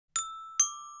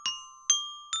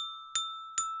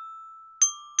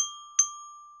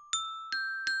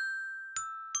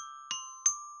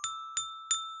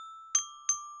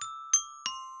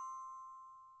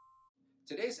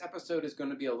Today's episode is going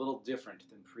to be a little different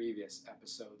than previous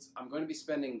episodes. I'm going to be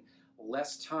spending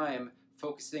less time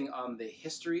focusing on the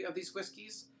history of these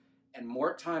whiskeys and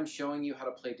more time showing you how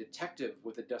to play detective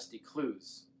with the dusty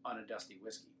clues on a dusty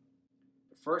whiskey.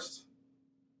 But first,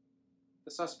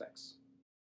 the suspects.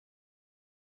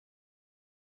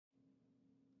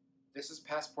 This is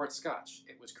Passport Scotch.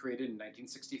 It was created in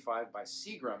 1965 by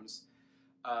Seagram's,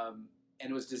 and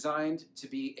it was designed to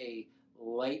be a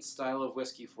light style of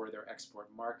whiskey for their export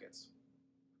markets.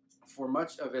 For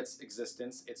much of its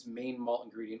existence, its main malt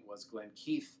ingredient was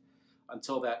Glenkeith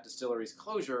until that distillery's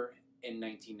closure in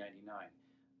 1999.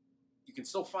 You can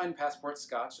still find Passport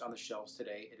Scotch on the shelves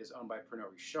today. It is owned by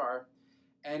Pernod Ricard,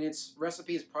 and its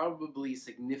recipe is probably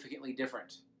significantly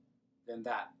different than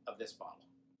that of this bottle.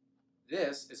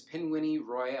 This is Pinwinny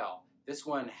Royale. This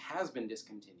one has been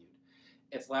discontinued.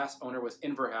 Its last owner was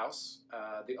Inverhouse,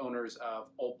 the owners of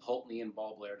Old Pulteney and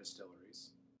Ball-Blair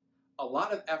distilleries. A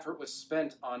lot of effort was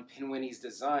spent on Pinwinny's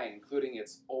design, including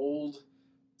its old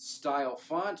style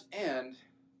font and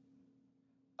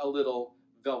a little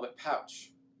velvet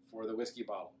pouch for the whiskey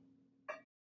bottle.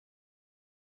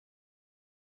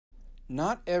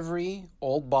 Not every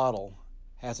old bottle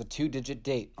has a 2-digit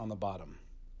date on the bottom.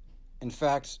 In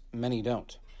fact, many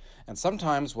don't. And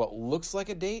sometimes what looks like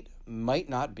a date might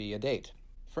not be a date.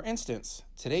 For instance,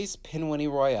 today's Pinwinny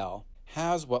Royale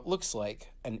has what looks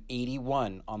like an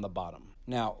 81 on the bottom.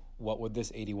 Now, what would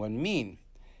this 81 mean?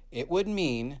 It would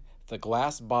mean the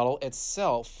glass bottle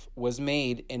itself was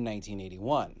made in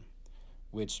 1981,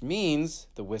 which means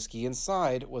the whiskey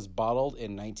inside was bottled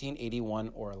in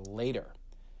 1981 or later.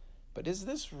 But is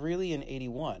this really an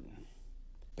 81?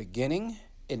 Beginning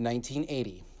in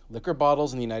 1980, liquor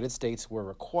bottles in the United States were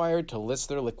required to list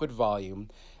their liquid volume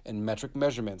in metric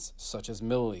measurements such as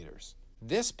milliliters.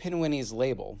 This Pinwinny's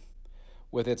label,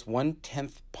 with its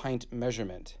 1/10 pint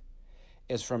measurement,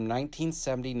 is from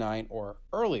 1979 or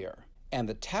earlier, and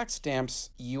the tax stamp's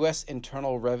U.S.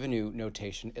 Internal Revenue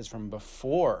notation is from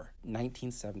before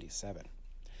 1977.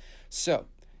 So,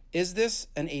 is this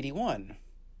an 81?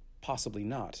 Possibly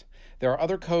not. There are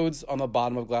other codes on the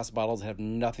bottom of glass bottles that have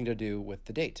nothing to do with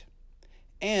the date.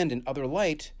 And in other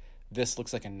light, this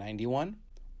looks like a 91,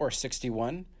 or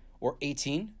 61, or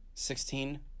 18,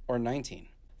 16, or 19.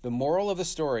 The moral of the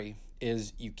story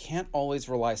is you can't always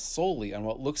rely solely on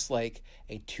what looks like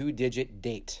a 2-digit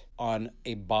date on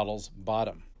a bottle's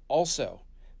bottom. Also,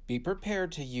 be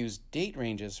prepared to use date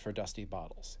ranges for dusty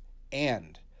bottles,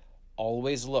 and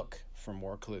always look for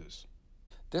more clues.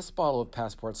 This bottle of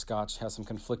Passport Scotch has some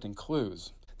conflicting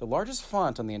clues. The largest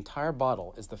font on the entire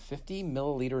bottle is the 50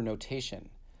 milliliter notation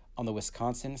on the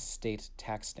Wisconsin state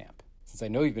tax stamp. Since I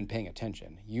know you've been paying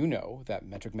attention, you know that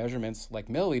metric measurements like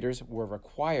milliliters were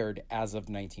required as of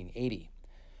 1980.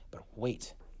 But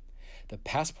wait, the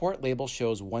passport label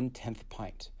shows 1/10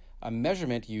 pint, a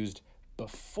measurement used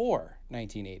before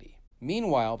 1980.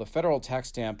 Meanwhile, the federal tax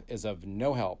stamp is of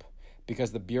no help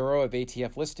because the Bureau of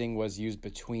ATF listing was used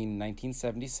between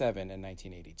 1977 and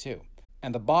 1982.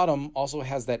 And the bottom also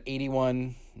has that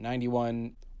 81,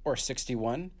 91, or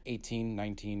 61, 18,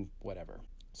 19, whatever.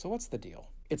 So what's the deal?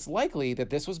 It's likely that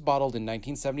this was bottled in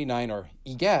 1979 or,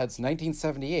 egads,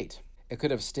 1978. It could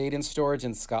have stayed in storage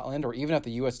in Scotland or even at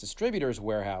the U.S. distributor's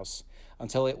warehouse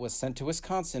until it was sent to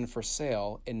Wisconsin for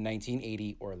sale in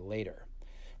 1980 or later.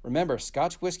 Remember,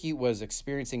 Scotch whiskey was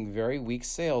experiencing very weak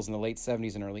sales in the late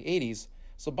 70s and early 80s,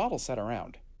 so bottles sat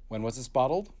around. When was this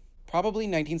bottled? Probably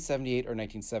 1978 or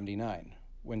 1979.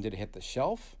 When did it hit the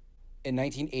shelf? In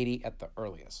 1980 at the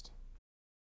earliest.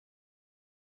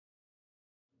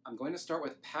 I'm going to start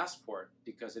with Passport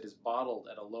because it is bottled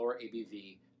at a lower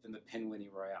ABV than the Pinwinny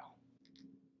Royale.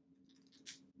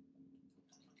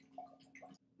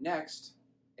 Next,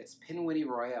 it's Pinwinny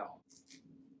Royale.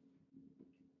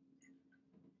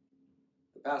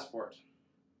 The Passport.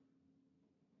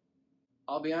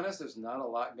 I'll be honest, there's not a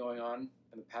lot going on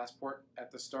in the Passport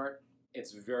at the start.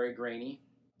 It's very grainy.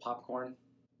 Popcorn,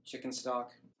 chicken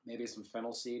stock, maybe some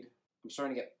fennel seed. I'm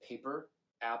starting to get paper,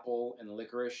 apple, and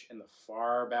licorice in the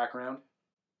far background.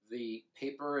 The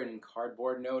paper and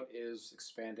cardboard note is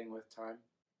expanding with time.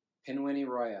 Pinwinny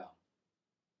Royale.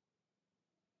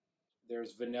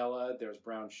 There's vanilla, there's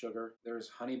brown sugar, there's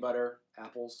honey butter,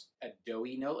 apples, a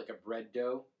doughy note, like a bread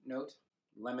dough note,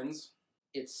 lemons.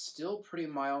 It's still pretty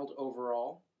mild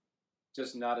overall,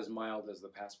 just not as mild as the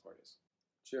Passport is.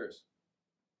 Cheers.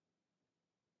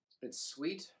 It's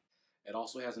sweet. It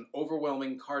also has an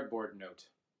overwhelming cardboard note.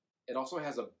 It also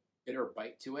has a bitter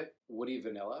bite to it, woody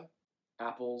vanilla,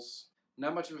 apples.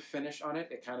 Not much of a finish on it.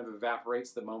 It kind of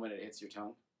evaporates the moment it hits your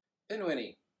tongue.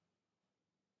 Pinwinny.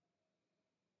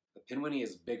 The Pinwinny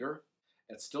is bigger.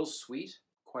 It's still sweet,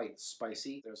 quite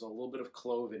spicy. There's a little bit of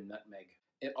clove and nutmeg.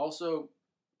 It also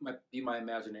might be my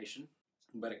imagination,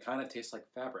 but it kind of tastes like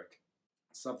fabric.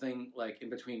 Something like in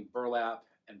between burlap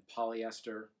and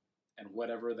polyester and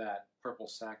whatever that purple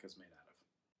sack is made out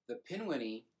of. The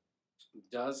Pinwinny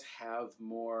does have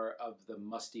more of the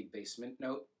musty basement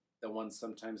note that one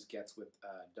sometimes gets with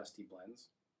dusty blends.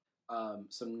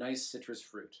 Some nice citrus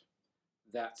fruit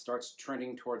that starts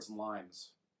trending towards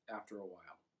limes after a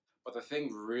while. But the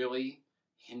thing really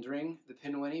hindering the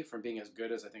Pinwinny from being as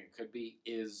good as I think it could be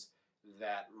is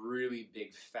that really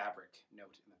big fabric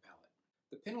note in the palate.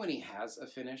 The Pinwinny has a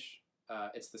finish.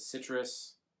 It's the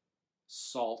citrus,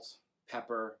 salt,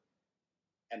 pepper,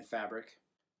 and fabric.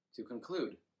 To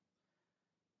conclude,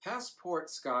 Passport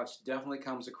Scotch definitely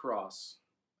comes across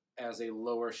as a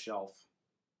lower shelf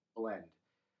blend.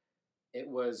 It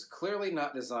was clearly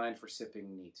not designed for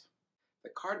sipping neat. The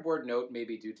cardboard note may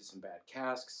be due to some bad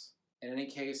casks. In any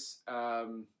case,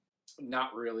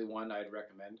 not really one I'd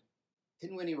recommend.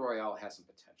 Pinwinny Royale has some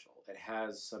potential. It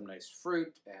has some nice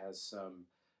fruit. It has some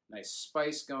nice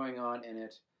spice going on in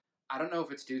it. I don't know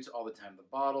if it's due to all the time in the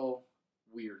bottle,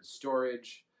 weird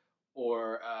storage,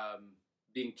 or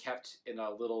being kept in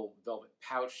a little velvet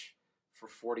pouch for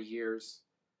 40 years.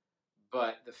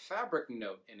 But the fabric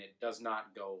note in it does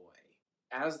not go away.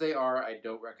 As they are, I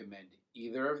don't recommend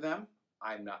either of them.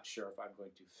 I'm not sure if I'm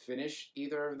going to finish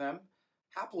either of them.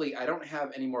 Happily, I don't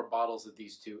have any more bottles of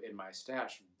these two in my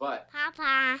stash, but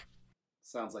Papa.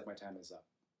 sounds like my time is up.